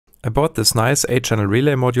I bought this nice 8-channel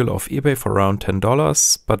relay module off eBay for around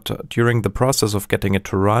 $10, but during the process of getting it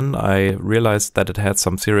to run, I realized that it had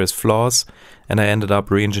some serious flaws, and I ended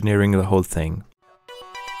up re-engineering the whole thing.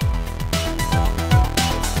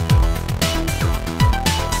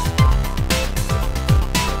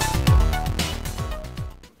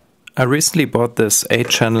 I recently bought this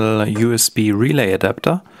 8-channel USB relay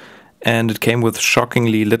adapter, and it came with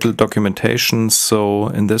shockingly little documentation, so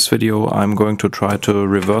in this video I'm going to try to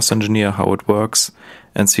reverse engineer how it works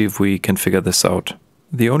and see if we can figure this out.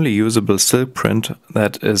 The only usable silk print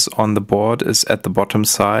that is on the board is at the bottom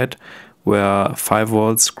side, where 5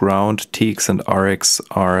 volts, ground, TX and RX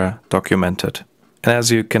are documented. And as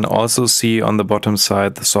you can also see on the bottom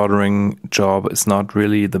side, the soldering job is not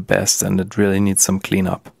really the best and it really needs some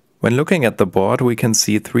cleanup. When looking at the board, we can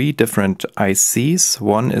see 3 different ICs.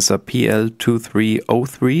 One is a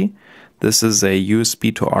PL2303. This is a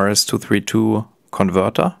USB to RS232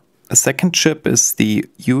 converter. A second chip is the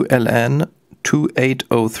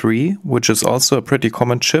ULN2803, which is also a pretty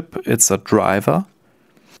common chip. It's a driver.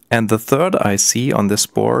 And the third IC on this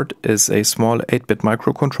board is a small 8-bit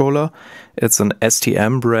microcontroller. It's an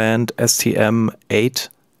STM brand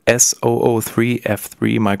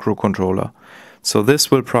STM8S003F3 microcontroller. So this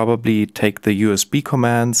will probably take the USB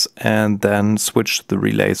commands and then switch the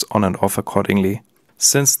relays on and off accordingly.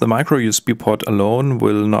 Since the micro USB port alone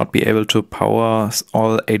will not be able to power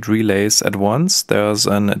all 8 relays at once, there's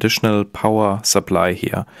an additional power supply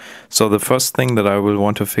here. So the first thing that I will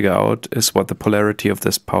want to figure out is what the polarity of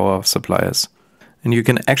this power supply is. And you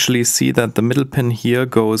can actually see that the middle pin here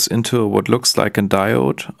goes into what looks like a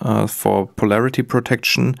diode for polarity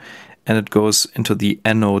protection, and it goes into the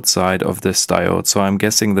anode side of this diode. So I'm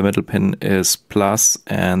guessing the middle pin is plus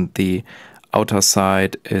and the outer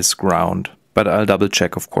side is ground. But I'll double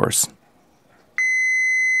check, of course.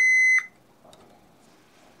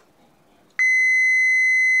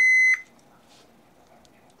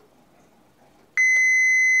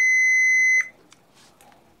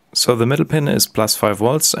 So the middle pin is plus 5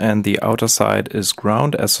 volts and the outer side is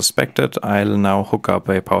ground as suspected. I'll now hook up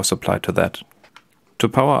a power supply to that. To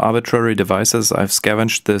power arbitrary devices, I've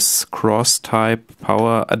scavenged this cross-type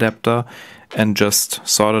power adapter and just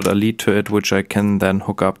soldered a lead to it, which I can then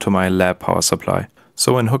hook up to my lab power supply.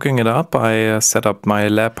 So when hooking it up, I set up my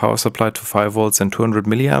lab power supply to 5 volts and 200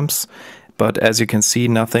 milliamps, but as you can see,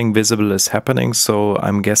 nothing visible is happening, so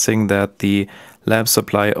I'm guessing that the lab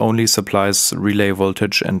supply only supplies relay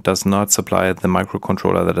voltage and does not supply the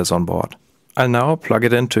microcontroller that is on board. I'll now plug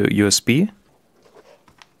it into USB.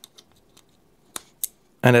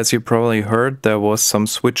 And as you probably heard, there was some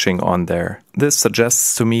switching on there. This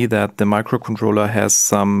suggests to me that the microcontroller has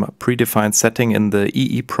some predefined setting in the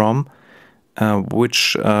EEPROM,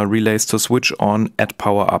 which relays to switch on at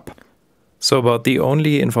power up. So about the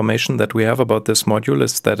only information that we have about this module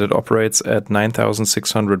is that it operates at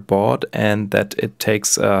 9600 baud and that it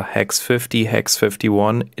takes a hex 50, hex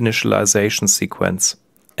 51 initialization sequence.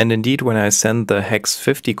 And indeed, when I send the hex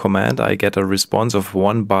 50 command, I get a response of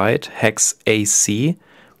 1 byte hex AC,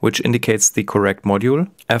 which indicates the correct module.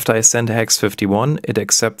 After I send hex 51, it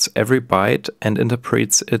accepts every byte and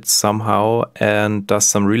interprets it somehow and does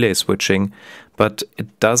some relay switching, but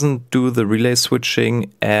it doesn't do the relay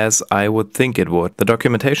switching as I would think it would. The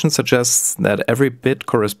documentation suggests that every bit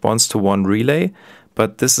corresponds to 1 relay,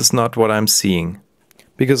 but this is not what I'm seeing.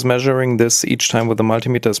 Because measuring this each time with the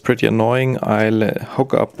multimeter is pretty annoying, I'll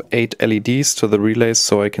hook up 8 LEDs to the relays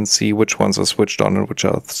so I can see which ones are switched on and which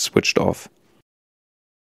are switched off.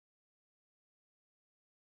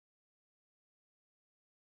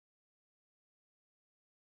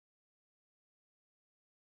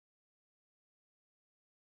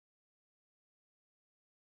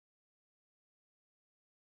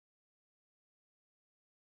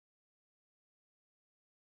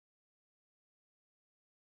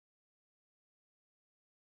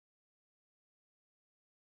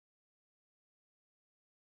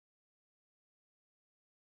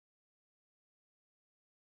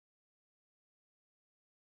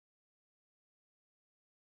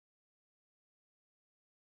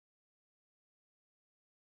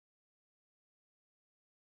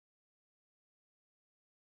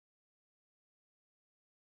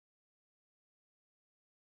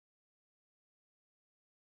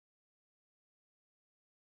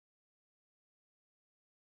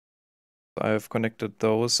 I've connected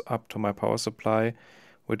those up to my power supply,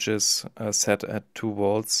 which is set at 2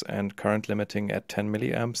 volts and current limiting at 10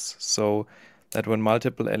 milliamps, so that when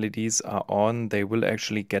multiple LEDs are on, they will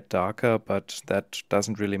actually get darker, but that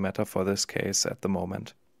doesn't really matter for this case at the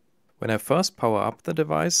moment. When I first power up the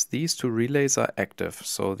device, these 2 relays are active,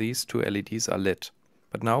 so these 2 LEDs are lit.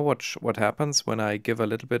 But now watch what happens when I give a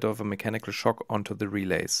little bit of a mechanical shock onto the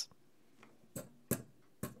relays.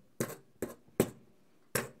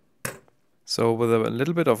 So with a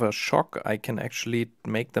little bit of a shock, I can actually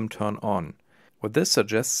make them turn on. What this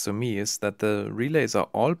suggests to me is that the relays are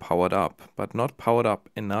all powered up, but not powered up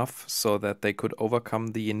enough so that they could overcome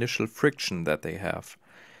the initial friction that they have.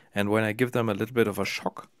 And when I give them a little bit of a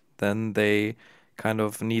shock, then they kind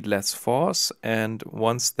of need less force, and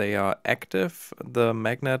once they are active, the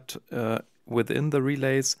magnet within the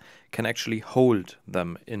relays can actually hold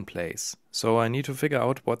them in place. So I need to figure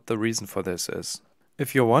out what the reason for this is.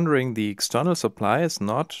 If you're wondering, the external supply is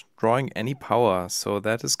not drawing any power, so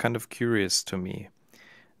that is kind of curious to me.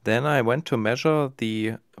 Then I went to measure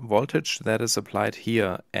the voltage that is applied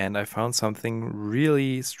here, and I found something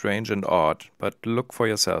really strange and odd, but look for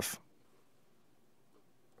yourself.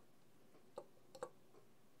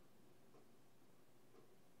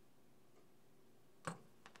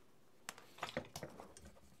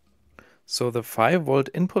 So the 5-volt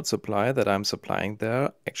input supply that I'm supplying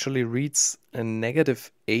there actually reads a negative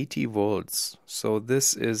 80 volts. So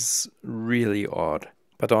this is really odd.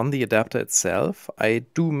 But on the adapter itself, I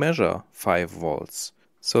do measure 5 volts.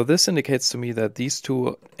 So this indicates to me that these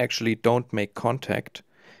two actually don't make contact.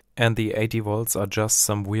 And the 80 volts are just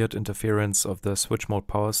some weird interference of the switch mode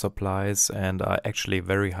power supplies and are actually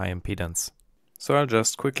very high impedance. So I'll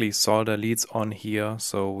just quickly solder leads on here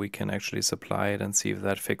so we can actually supply it and see if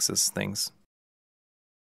that fixes things.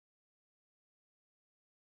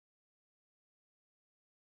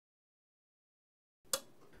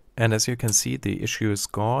 And as you can see, the issue is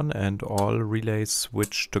gone and all relays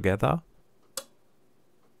switch together.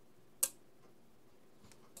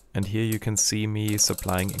 And here you can see me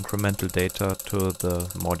supplying incremental data to the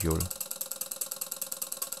module.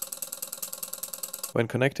 When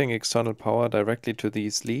connecting external power directly to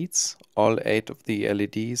these leads, all 8 of the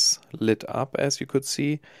LEDs lit up, as you could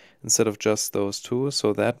see, instead of just those 2,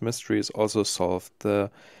 so that mystery is also solved. The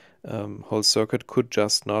whole circuit could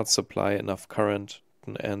just not supply enough current,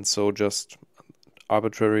 and so just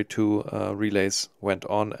arbitrary 2 relays went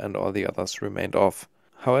on and all the others remained off.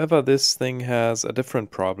 However, this thing has a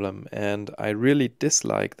different problem, and I really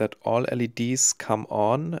dislike that all LEDs come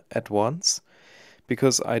on at once,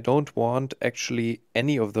 because I don't want actually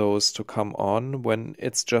any of those to come on when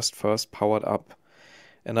it's just first powered up.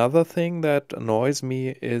 Another thing that annoys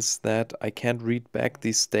me is that I can't read back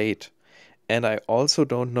the state. And I also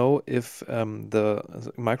don't know if the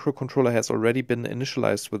microcontroller has already been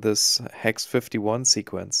initialized with this hex 51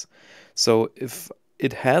 sequence. So if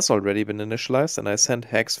it has already been initialized and I send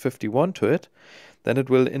hex 51 to it, then it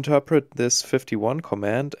will interpret this 51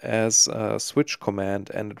 command as a switch command,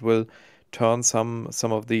 and it will turn some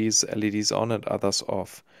of these LEDs on and others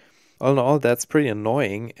off. All in all, that's pretty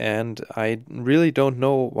annoying, and I really don't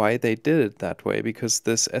know why they did it that way, because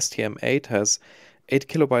this STM8 has 8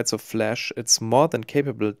 kilobytes of flash. It's more than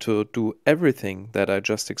capable to do everything that I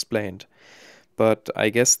just explained. But I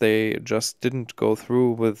guess they just didn't go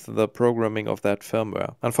through with the programming of that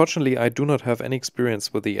firmware. Unfortunately, I do not have any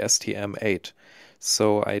experience with the STM8.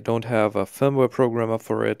 So I don't have a firmware programmer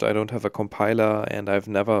for it, I don't have a compiler, and I've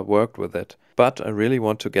never worked with it. But I really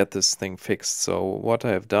want to get this thing fixed. So what I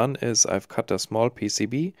have done is I've cut a small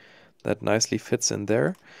PCB that nicely fits in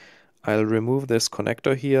there. I'll remove this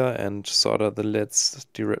connector here and solder the LEDs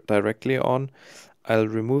directly on. I'll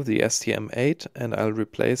remove the STM8 and I'll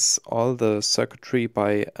replace all the circuitry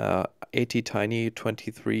by ATtiny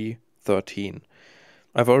 2313.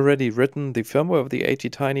 I've already written the firmware of the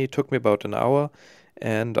ATtiny, took me about an hour,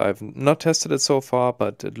 and I've not tested it so far,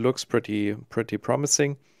 but it looks pretty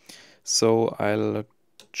promising. So I'll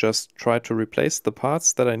just try to replace the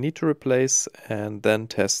parts that I need to replace and then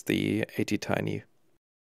test the ATtiny.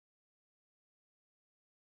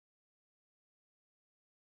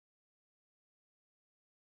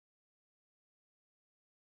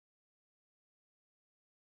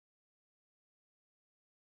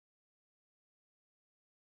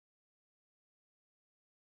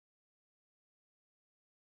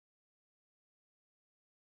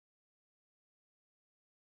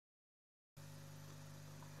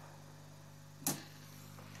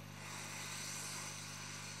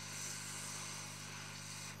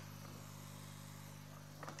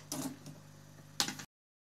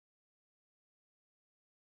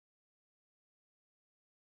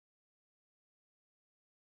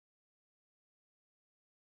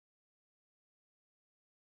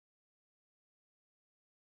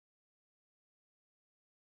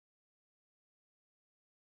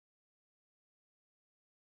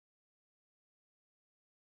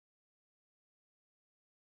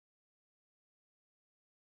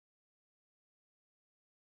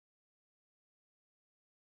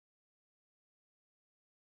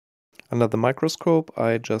 Under the microscope,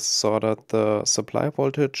 I just soldered the supply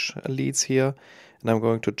voltage leads here, and I'm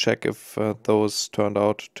going to check if those turned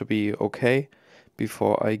out to be okay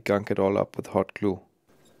before I gunk it all up with hot glue.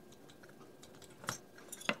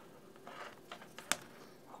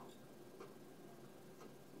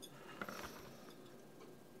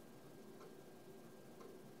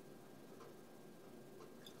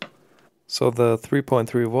 So the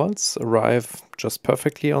 3.3 volts arrive just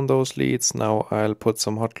perfectly on those leads. Now I'll put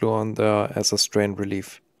some hot glue on there as a strain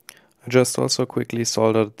relief. I just also quickly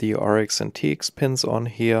soldered the RX and TX pins on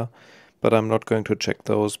here, but I'm not going to check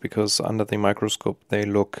those because under the microscope they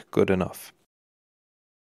look good enough.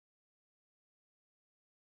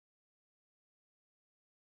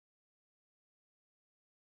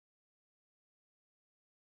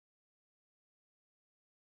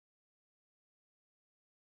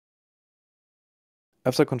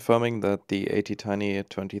 After confirming that the ICSTiny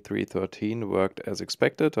 2313 worked as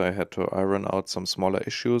expected, I had to iron out some smaller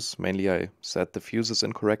issues. Mainly I set the fuses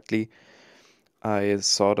incorrectly. I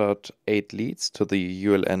soldered 8 leads to the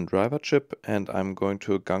ULN driver chip, and I'm going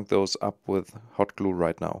to gunk those up with hot glue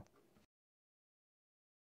right now.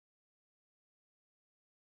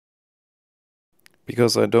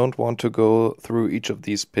 Because I don't want to go through each of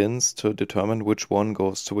these pins to determine which one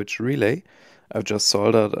goes to which relay, I've just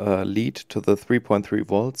soldered a lead to the 3.3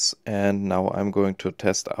 volts, and now I'm going to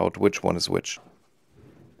test out which one is which.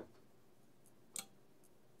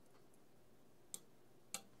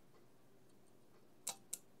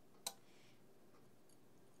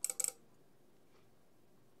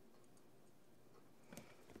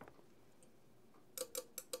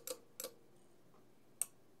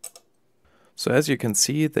 So as you can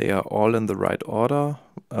see, they are all in the right order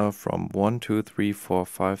from 1, 2, 3, 4,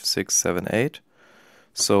 5, 6, 7, 8.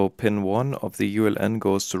 So pin 1 of the ULN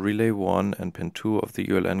goes to relay 1 and pin 2 of the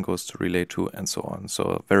ULN goes to relay 2 and so on.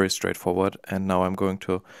 So very straightforward. And now I'm going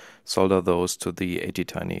to solder those to the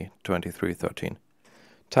ICSTiny 2313.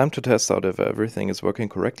 Time to test out if everything is working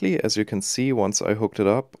correctly. As you can see, once I hooked it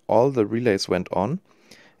up, all the relays went on.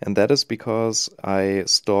 And that is because I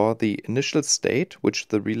store the initial state, which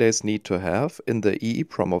the relays need to have, in the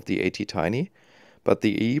EEPROM of the ICSTiny. But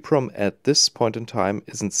the EEPROM at this point in time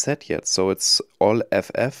isn't set yet, so it's all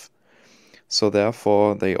FF. So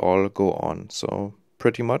therefore they all go on. So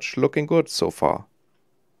pretty much looking good so far.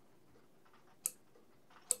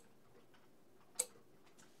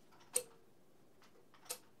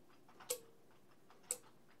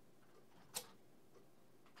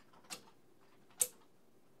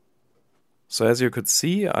 So as you could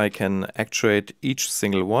see, I can actuate each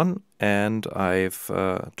single one, and I've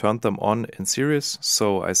turned them on in series.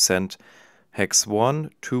 So I sent hex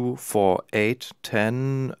 1, 2, 4, 8,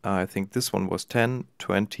 10, I think this one was 10,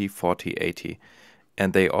 20, 40, 80,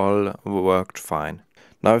 and they all worked fine.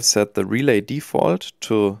 Now I've set the relay default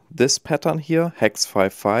to this pattern here, hex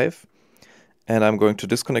 55, and I'm going to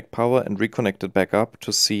disconnect power and reconnect it back up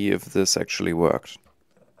to see if this actually worked.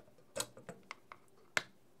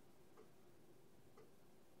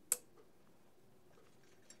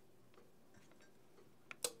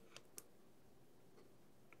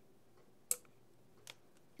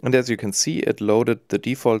 And as you can see, it loaded the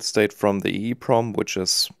default state from the EEPROM, which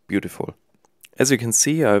is beautiful. As you can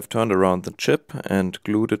see, I've turned around the chip and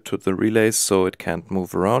glued it to the relays so it can't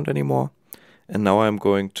move around anymore. And now I'm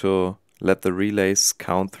going to let the relays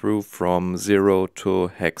count through from 0 to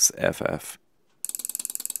hex FF.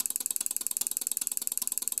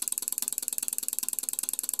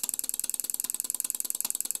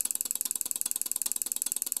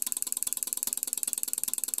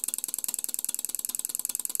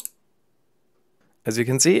 As you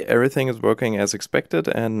can see, everything is working as expected,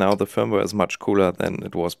 and now the firmware is much cooler than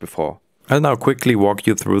it was before. I'll now quickly walk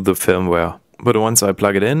you through the firmware. But once I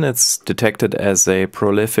plug it in, it's detected as a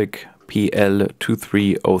prolific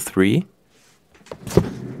PL2303.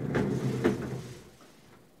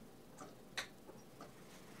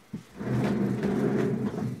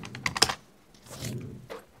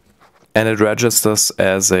 And it registers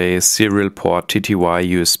as a serial port TTY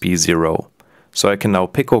USB 0. So I can now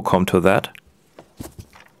picocom to that.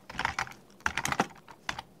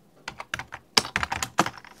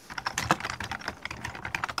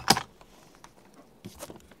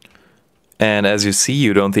 And as you see,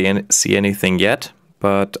 you don't see anything yet,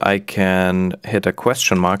 but I can hit a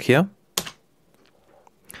question mark here.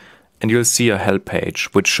 And you'll see a help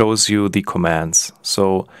page, which shows you the commands.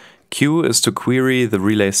 So Q is to query the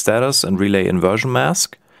relay status and relay inversion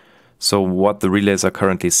mask, so what the relays are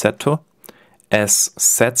currently set to. S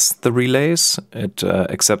sets the relays, it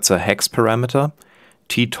accepts a hex parameter.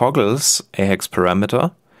 T toggles a hex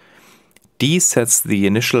parameter. D sets the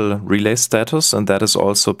initial relay status, and that is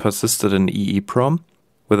also persisted in EEPROM.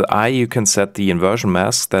 With I, you can set the inversion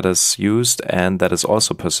mask that is used, and that is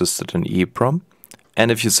also persisted in EEPROM. And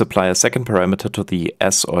if you supply a second parameter to the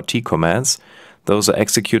S or T commands, those are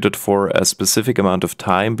executed for a specific amount of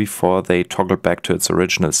time before they toggle back to its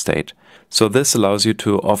original state. So this allows you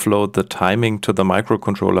to offload the timing to the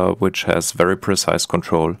microcontroller, which has very precise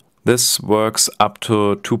control. This works up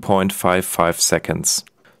to 2.55 seconds.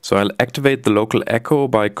 So I'll activate the local echo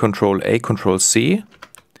by Control A, Control C,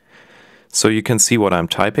 so you can see what I'm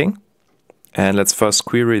typing. And let's first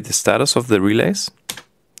query the status of the relays.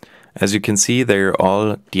 As you can see, they're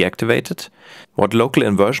all deactivated. What local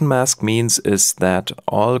inversion mask means is that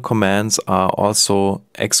all commands are also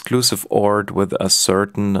exclusive ORed with a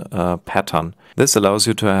certain pattern. This allows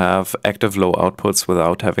you to have active low outputs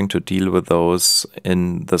without having to deal with those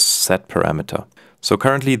in the set parameter. So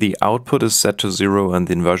currently the output is set to 0 and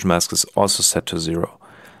the inversion mask is also set to 0.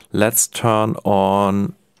 Let's turn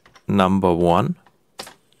on number 1.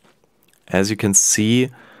 As you can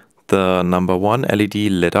see, the number 1 LED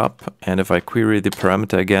lit up, and if I query the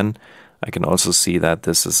parameter again, I can also see that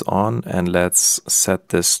this is on, and let's set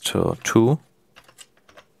this to 2.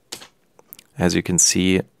 As you can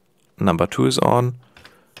see, number 2 is on,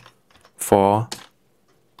 4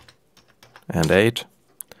 and 8.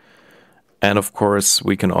 And of course,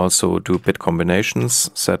 we can also do bit combinations.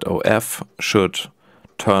 Set OF should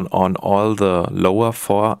turn on all the lower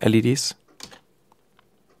 4 LEDs.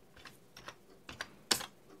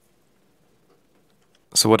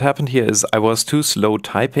 So what happened here is I was too slow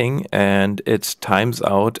typing and it times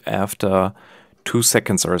out after 2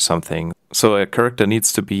 seconds or something. So a character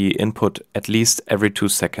needs to be input at least every 2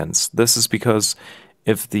 seconds. This is because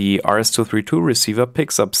if the RS-232 receiver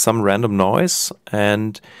picks up some random noise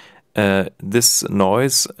and this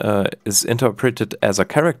noise is interpreted as a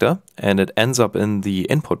character and it ends up in the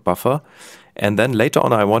input buffer, and then later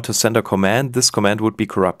on I want to send a command, this command would be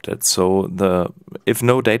corrupted. So if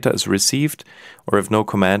no data is received or if no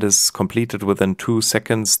command is completed within 2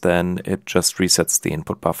 seconds, then it just resets the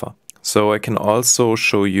input buffer. So I can also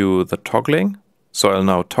show you the toggling. So I'll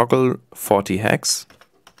now toggle 40 hex.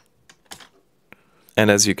 And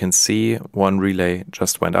as you can see, one relay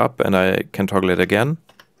just went up and I can toggle it again.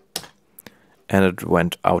 And it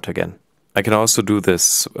went out again. I can also do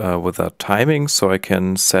this with a timing, so I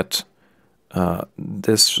can set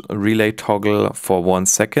this relay toggle for 1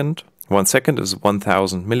 second. 1 second is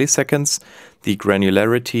 1000 milliseconds. The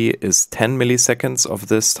granularity is 10 milliseconds of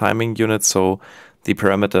this timing unit, so the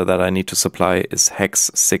parameter that I need to supply is hex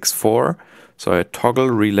 64. So I toggle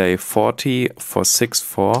relay 40 for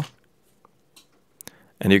 64.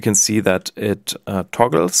 And you can see that it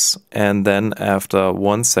toggles, and then after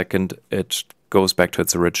 1 second it goes back to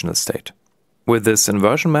its original state. With this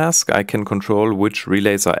inversion mask, I can control which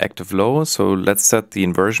relays are active low. So let's set the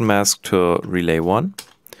inversion mask to relay 1.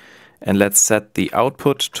 And let's set the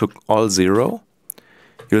output to all 0.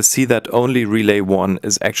 You'll see that only relay 1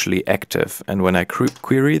 is actually active. And when I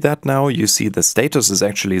query that now, you see the status is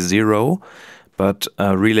actually 0, but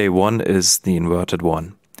relay 1 is the inverted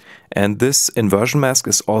 1. And this inversion mask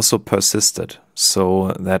is also persisted,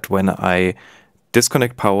 so that when I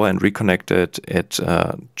disconnect power and reconnect it, it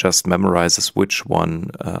just memorizes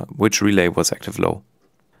which relay was active low.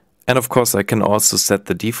 And of course I can also set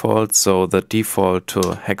the default, so the default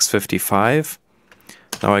to hex 55.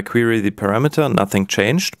 Now I query the parameter, nothing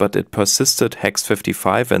changed, but it persisted hex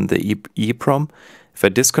 55 in the EEPROM. If I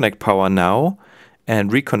disconnect power now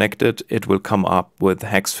and reconnect it, it will come up with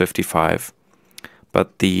hex 55.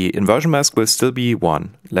 But the inversion mask will still be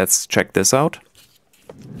 1. Let's check this out.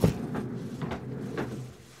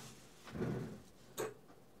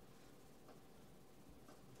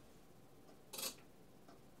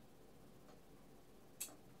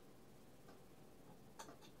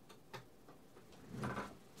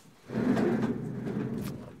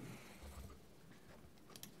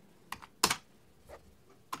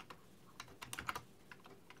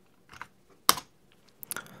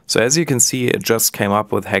 So as you can see, it just came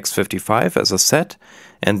up with hex 55 as a set,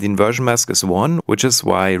 and the inversion mask is 1, which is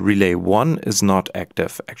why relay 1 is not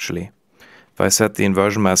active actually. If I set the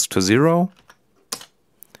inversion mask to 0,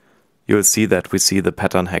 you'll see that we see the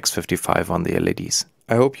pattern hex 55 on the LEDs.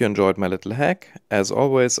 I hope you enjoyed my little hack. As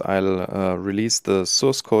always, I'll release the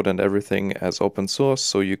source code and everything as open source,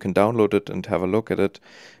 so you can download it and have a look at it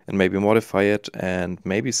and maybe modify it, and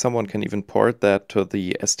maybe someone can even port that to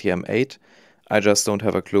the STM8. I just don't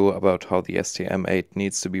have a clue about how the STM8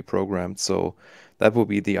 needs to be programmed, so that will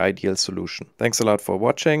be the ideal solution. Thanks a lot for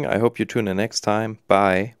watching. I hope you tune in next time.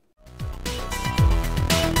 Bye.